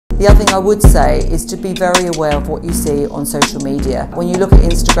The other thing I would say is to be very aware of what you see on social media. When you look at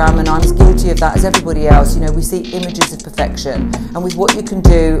Instagram, and I'm as guilty of that as everybody else, you know, we see images of perfection. And with what you can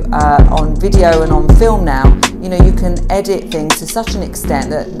do on video and on film now, you know, you can edit things to such an extent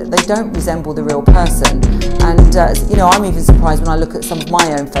that they don't resemble the real person. And you know, I'm even surprised when I look at some of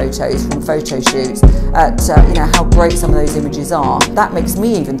my own photos from photo shoots at you know, how great some of those images are. That makes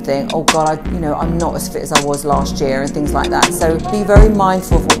me even think, oh God, I'm not as fit as I was last year, and things like that. So be very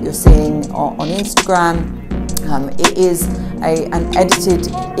mindful of what you're seeing on Instagram. It is an edited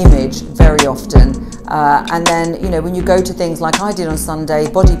image very often, and then, you know, when you go to things like I did on Sunday,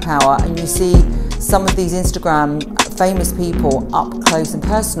 Body Power, and you see some of these Instagram famous people up close and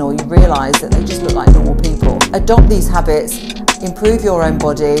personal, you realise that they just look like normal people. Adopt these habits, improve your own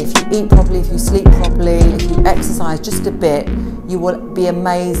body. If you eat properly, if you sleep properly, if you exercise just a bit, you will be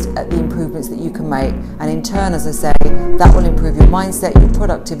amazed at the improvements that you can make. And in turn, as I say, that will improve your mindset, your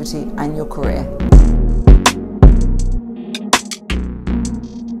productivity and your career.